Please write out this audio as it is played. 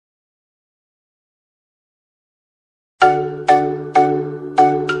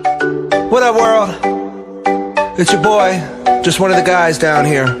What up, world? It's your boy, just one of the guys down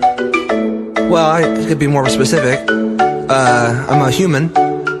here. Well, I could be more specific. I'm a human.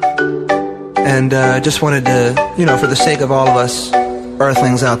 And just wanted to, you know, for the sake of all of us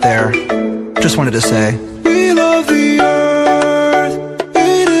earthlings out there, just wanted to say, we love the earth,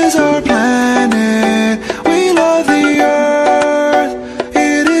 it is our planet. We love the earth,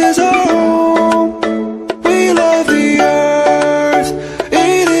 it is our home. We love the earth,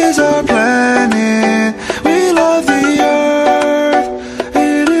 it is our planet. We love the earth,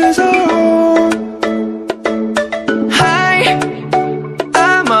 it is our home. Hi,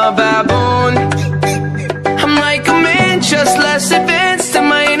 I'm a baboon. I'm like a man, just less advanced, and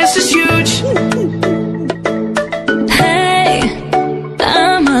my anus is huge. Hey,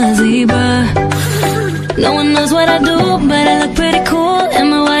 I'm a zebra. No one knows what I do, but I look pretty cool in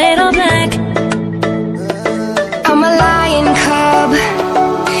my white or black. I'm a lion cub,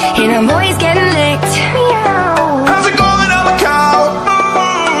 and I'm always getting licked. Meow. How's it going? I'm a cow.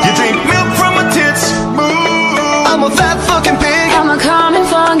 You drink milk from my tits. I'm a fat fucking pig. I'm a common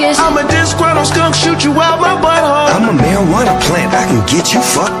fungus. I'm a disgruntled skunk, shoot you out my butthole. I'm a marijuana plant, I can get you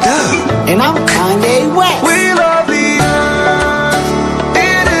fucked up. And I'm Kanye West. We love the earth,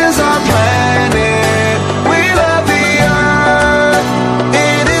 it is our planet. We love the earth,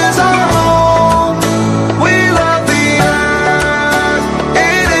 it is our home. We love the earth,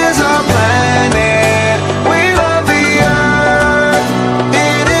 it is our planet. We love the earth,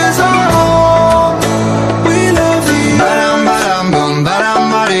 it is our home. We love the earth.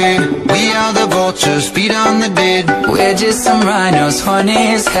 We are the vultures, feet on the dead. We're just some rhinos,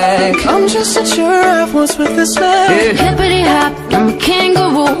 funny as heck. I'm just a giraffe, what's with this man? Hippity hop, I'm a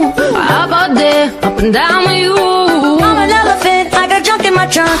kangaroo. How about there, up and down with you? I'm an elephant, I got junk in my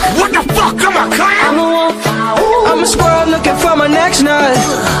trunk. What the fuck, I'm a clown? I'm a wolf, I'm a squirrel looking for my next nut.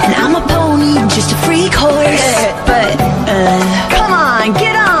 and I'm a pony, just a freak horse. But, come on,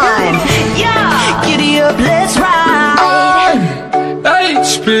 get on. Yeah. Giddy up, let's ride.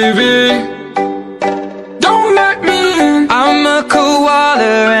 HPV, don't let me in. I'm a koala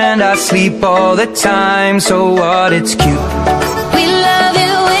and I sleep all the time. So what, it's cute. We love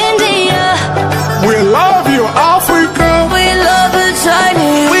you, India. We love you, Africa. We love the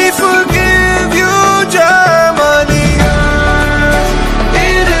tiny. We forgive you, Germany.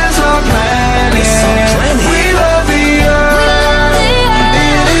 It is our planet. We love the earth.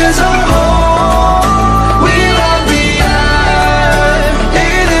 It is our home. We love the earth.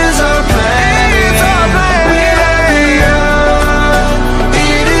 It is our planet. We love the earth.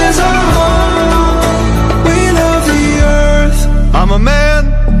 It is our home. We love the earth. I'm a man.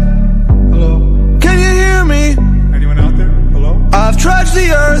 Hello. Can you hear me? Anyone out there? Hello? I've trudged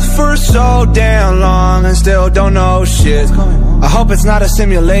the earth for so damn long and still don't know shit. I hope it's not a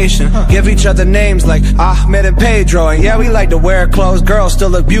simulation. Give each other names like Ahmed and Pedro. And yeah, we like to wear clothes, girls still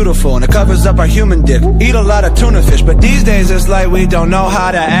look beautiful, and it covers up our human dick. Eat a lot of tuna fish, but these days it's like we don't know how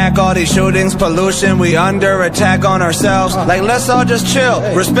to act. All these shootings, pollution, we under attack on ourselves. Like, let's all just chill,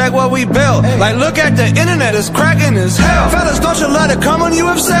 respect what we built. Like, look at the internet, it's cracking as hell. Fellas, don't you let it come when you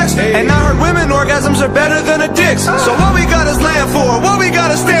have sex? And I heard women orgasms are better than a dick's. So what we got is land for, what we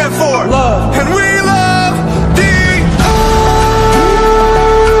gotta stand for, love. And we love the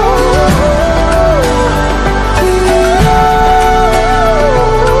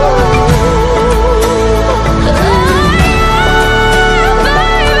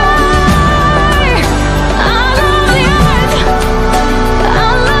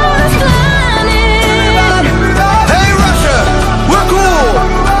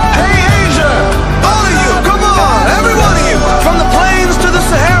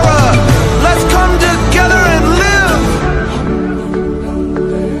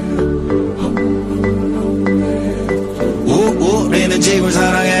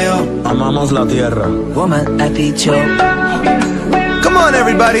Amamos la tierra. Woman, I beat you. Come on,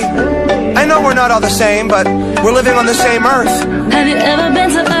 everybody. I know we're not all the same, but we're living on the same Earth. Have you ever been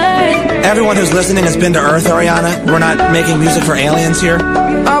to Earth? Everyone who's listening has been to Earth, Ariana. We're not making music for aliens here.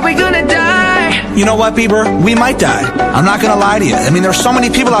 Are we gonna die? You know what, Bieber? We might die. I'm not gonna lie to you. I mean, there's so many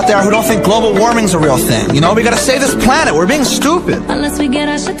people out there who don't think global warming's a real thing. You know, we gotta save this planet. We're being stupid. Unless we get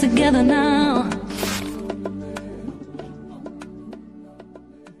our shit together now.